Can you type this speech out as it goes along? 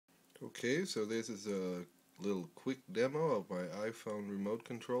Okay, so this is a little quick demo of my iPhone remote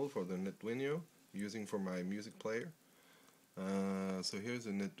control for the Netduino using for my music player. So here's a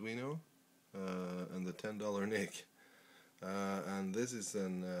Netduino and the $10 nick. And this is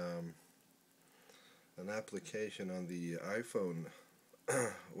an application on the iPhone.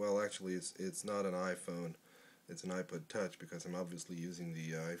 Well, actually it's not an iPhone, it's an iPod Touch, because I'm obviously using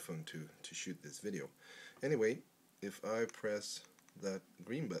the iPhone to shoot this video. Anyway, if I press that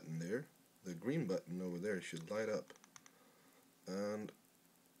green button there, the green button over there should light up, and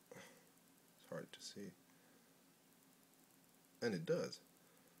it's hard to see, and it does.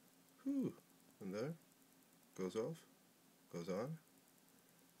 Whew. And there, goes off, goes on.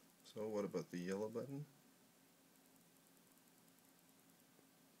 So what about the yellow button?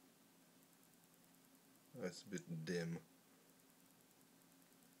 That's a bit dim.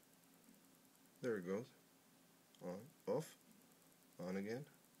 There it goes. On, off, on again.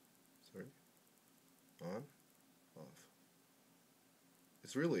 Sorry. On, off.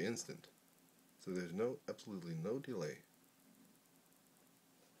 It's really instant. So there's absolutely no delay.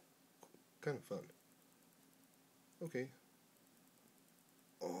 Kind of fun. Okay.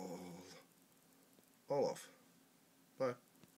 All off.